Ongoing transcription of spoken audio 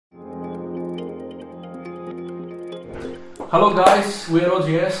Hello guys, we are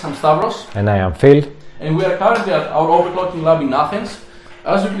OGS, I'm Stavros. And I am Phil. And we are currently at our overclocking lab in Athens.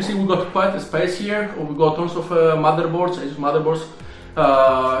 As you can see, we got quite a space here. We got tons of motherboards,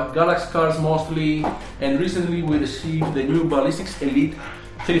 Galaxy cards mostly, and recently we received the new Ballistix Elite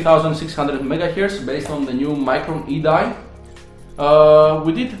 3600 MHz based on the new Micron E-die.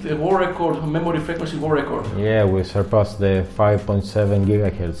 We did a world record, memory frequency world record. Yeah, we surpassed the 5.7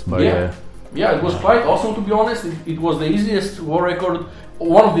 GHz barrier. Yeah, it was quite awesome, to be honest. It was the easiest world record,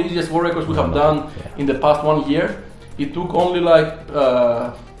 one of the easiest world records we have done in the past 1 year. It took only like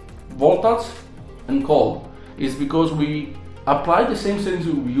voltage and cold. It's because we applied the same settings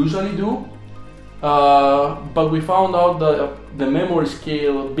we usually do, but we found out that the memory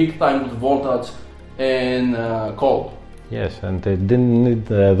scale big time with voltage and cold. Yes, and they didn't need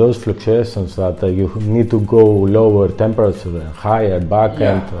those fluctuations that you need to go lower temperature, higher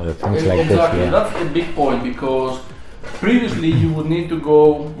backend, things like this. Exactly, that's a big point, because previously you would need to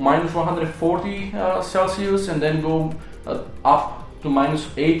go minus 140 Celsius and then go up to minus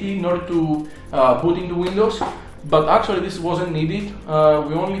 80 in order to boot into Windows. But actually this wasn't needed.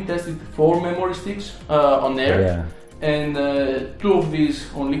 We only tested 4 memory sticks on air. And 2 of these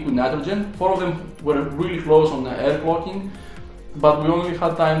on liquid nitrogen. 4 of them were really close on air clocking, but we only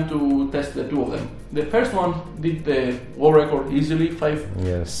had time to test the 2 of them. The first one did the world record easily,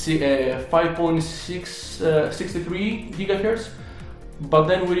 5.63 GHz, but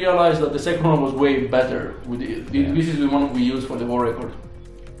then we realized that the second one was way better. This is the one we used for the world record.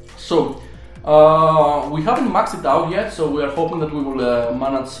 So we haven't maxed it out yet, so we are hoping that we will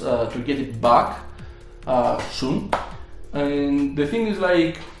manage to get it back soon. And the thing is,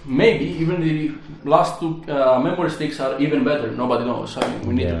 like, maybe even the last 2 memory sticks are even better. Nobody knows. I mean,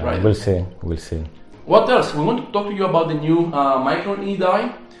 we need to try it. We'll see. What else? We want to talk to you about the new Micron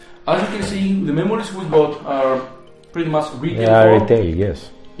E-die. As you can see, the memories we got are pretty much retail. Yeah, retail,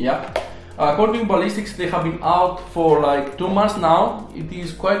 yes. Yeah. According to Ballistix, they have been out for like 2 months now. It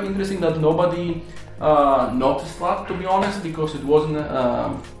is quite interesting that nobody noticed that, to be honest, because it wasn't,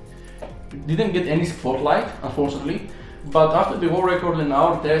 didn't get any spotlight, unfortunately. But after the world record and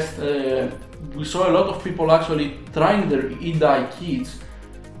our test, we saw a lot of people actually trying their E-die kits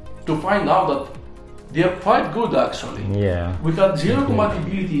to find out that they are quite good, actually. Yeah. We had 0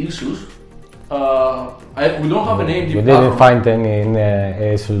 compatibility issues. We don't have an AMD We didn't find any in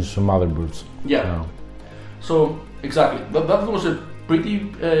ASUS motherboards. Yeah. No. So exactly, that was a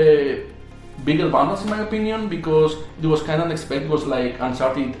pretty big advantage in my opinion, because it was kind of unexpected. It was like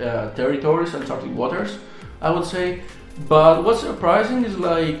uncharted territories, uncharted waters, I would say. But what's surprising is,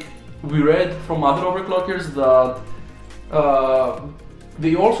 like, we read from other overclockers that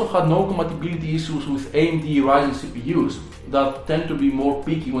they also had no compatibility issues with AMD Ryzen CPUs that tend to be more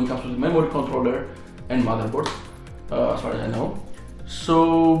picky when it comes to the memory controller and motherboard, as far as I know.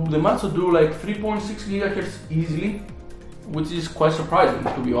 So they managed to do like 3.6 GHz easily, which is quite surprising,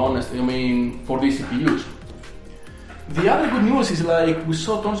 to be honest. I mean, for these CPUs. The other good news is, like, we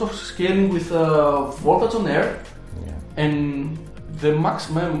saw tons of scaling with voltage on air. And the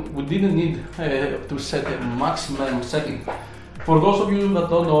maximum, we didn't need to set a maximum setting. For those of you that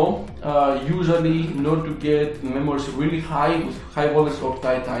don't know, usually in order to get memories really high with high voltage or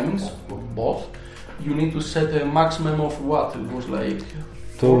tight timings, or both, you need to set a maximum of what? It was like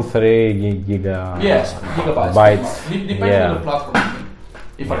 2-3 gigabytes. Yes, gigabytes. Depending on the platform,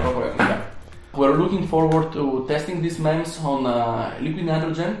 if I remember correctly. Yeah. We're looking forward to testing these MEMS on liquid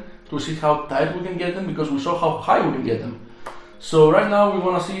nitrogen to see how tight we can get them, because we saw how high we can get them. So right now we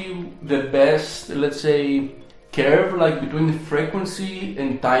want to see the best, let's say, curve, like between the frequency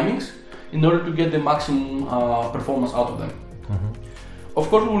and timings, in order to get the maximum performance out of them. Of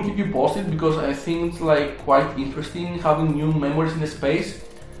course, we will keep you posted, because I think it's like quite interesting having new memories in the space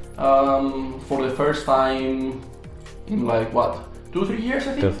for the first time in like what, 2-3 years,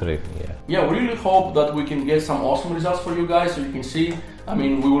 I think? 2-3, yeah. Yeah, we really hope that we can get some awesome results for you guys, so you can see. I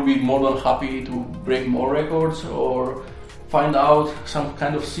mean, we will be more than happy to break more records or find out some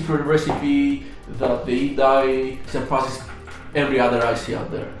kind of secret recipe that the E-die surpasses every other IC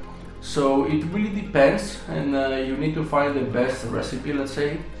out there. So it really depends, and you need to find the best recipe, let's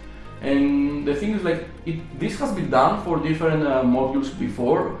say. And the thing is, like, this has been done for different modules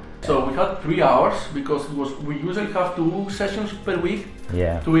before. So we had 3 hours, because we usually have 2 sessions per week,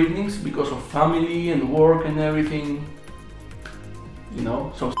 2 evenings, because of family and work and everything, you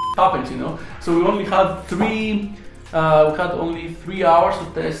know. So happens, you know. So we only had 3 hours to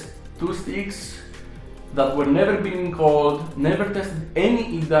test 2 sticks that were never been called, never tested any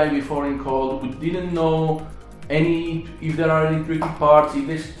E-die before in cold. We didn't know if there are any tricky parts, if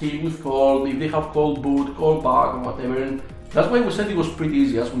they scale with cold, if they have cold boot, cold back, or whatever. And That's why we said it was pretty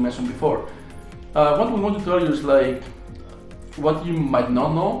easy, as we mentioned before. What we want to tell you is like, what you might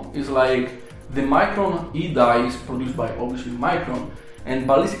not know is like, the Micron E die is produced by obviously Micron, and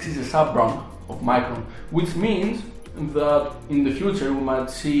Ballistix is a sub-brand of Micron, which means that in the future we might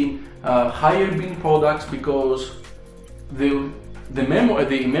see higher bin products because the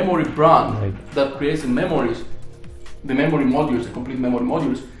memory brand that creates the memories, the memory modules, the complete memory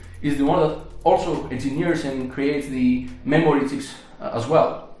modules, is the one that also engineers and creates the memory chips as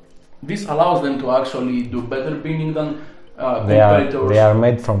well. This allows them to actually do better binning than competitors. They are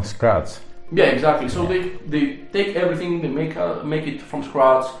made from scratch. Yeah, exactly. So they take everything, they make it from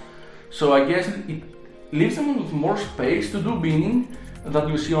scratch. So I guess it leaves them with more space to do binning that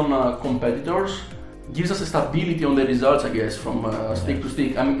you see on competitors. Gives us a stability on the results, I guess, from stick to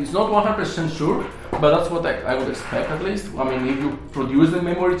stick. I mean, it's not 100% sure, but that's what I would expect at least. I mean, if you produce the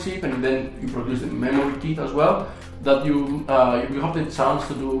memory chip and then you produce the memory kit as well, that you have the chance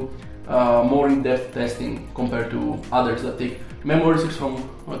to do more in-depth testing compared to others that take memory chips from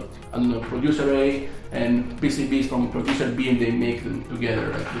producer A and PCBs from producer B, and they make them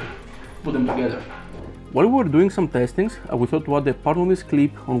together, like put them together. While we were doing some testings, we thought to add a part of this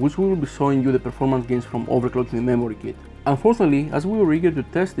clip on which we will be showing you the performance gains from overclocking the memory kit. Unfortunately, as we were eager to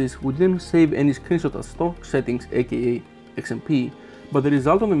test this, we didn't save any screenshot as stock settings, aka XMP, but the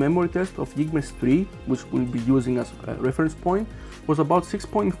result on the memory test of Geekbench 3, which we'll be using as a reference point, was about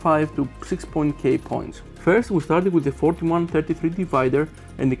 6.5 to 6.k points. First, we started with the 4133 divider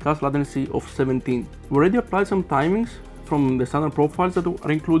and the cache latency of 17. We already applied some timings from the standard profiles that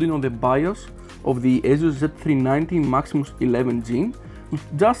are included on the BIOS of the Asus Z390 Maximus 11 Gen, with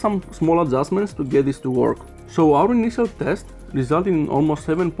just some small adjustments to get this to work. So our initial test resulted in almost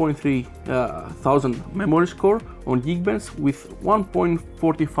 7.3 thousand memory score on Geekbench with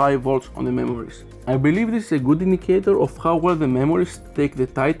 1.45 volts on the memories. I believe this is a good indicator of how well the memories take the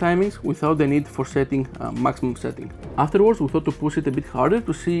tight timings without the need for setting maximum setting. Afterwards, we thought to push it a bit harder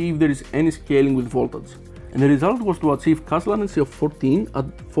to see if there is any scaling with voltage. And the result was to achieve cache latency of 14 at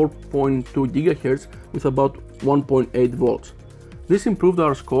 4.2 GHz with about 1.8 volts. This improved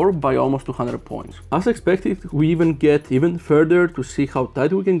our score by almost 200 points. As expected, we even get even further to see how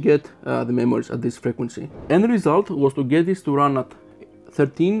tight we can get the memories at this frequency. And the result was to get this to run at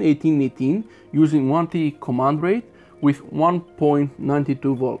 13, 18, 18 using 1T command rate with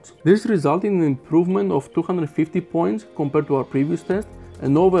 1.92 volts. This resulted in an improvement of 250 points compared to our previous test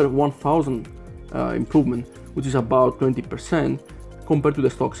and over 1000 improvement, which is about 20% compared to the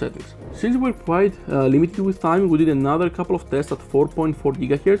stock settings. Since we're quite limited with time, we did another couple of tests at 4.4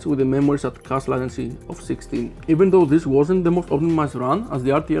 GHz with the memories at cache latency of 16. Even though this wasn't the most optimized run, as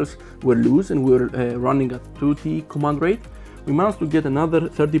the RTLs were loose and we were running at 2T command rate, we managed to get another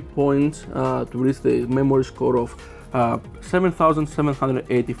 30 points to reach the memory score of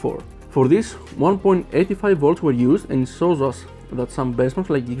 7784. For this, 1.85 volts were used, and it shows us that some benchmarks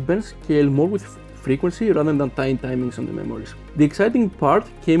like Geekbench scale more with frequency rather than tight timings on the memories. The exciting part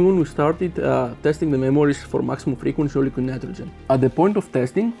came when we started testing the memories for maximum frequency or liquid nitrogen. At the point of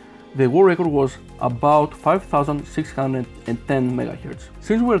testing, the world record was about 5610 MHz.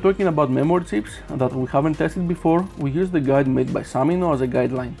 Since we are talking about memory chips that we haven't tested before, we used the guide made by Samino as a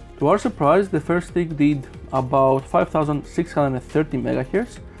guideline. To our surprise, the first stick did about 5630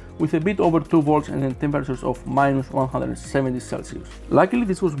 MHz with a bit over 2 volts and then temperatures of minus 170 Celsius. Luckily,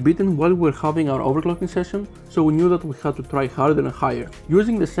 this was beaten while we were having our overclocking session, so we knew that we had to try harder and higher.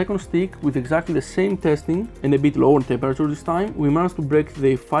 Using the second stick with exactly the same testing and a bit lower temperature this time, we managed to break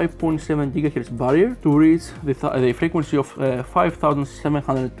the 5.7 GHz barrier to reach the frequency of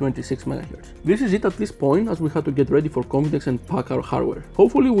 5726 MHz. This is it at this point, as we had to get ready for Computex and pack our hardware.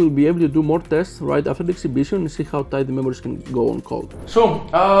 Hopefully we'll be able to do more tests right after the exhibition and see how tight the memories can go on cold. So,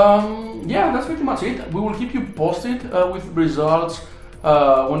 yeah, that's pretty much it. We will keep you posted with results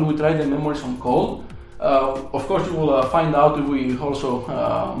when we try the memories on cold. Of course, you will find out if we also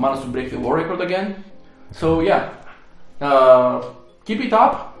manage to break the world record again. So yeah, keep it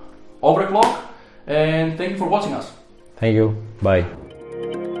up, overclock, and thank you for watching us. Thank you. Bye.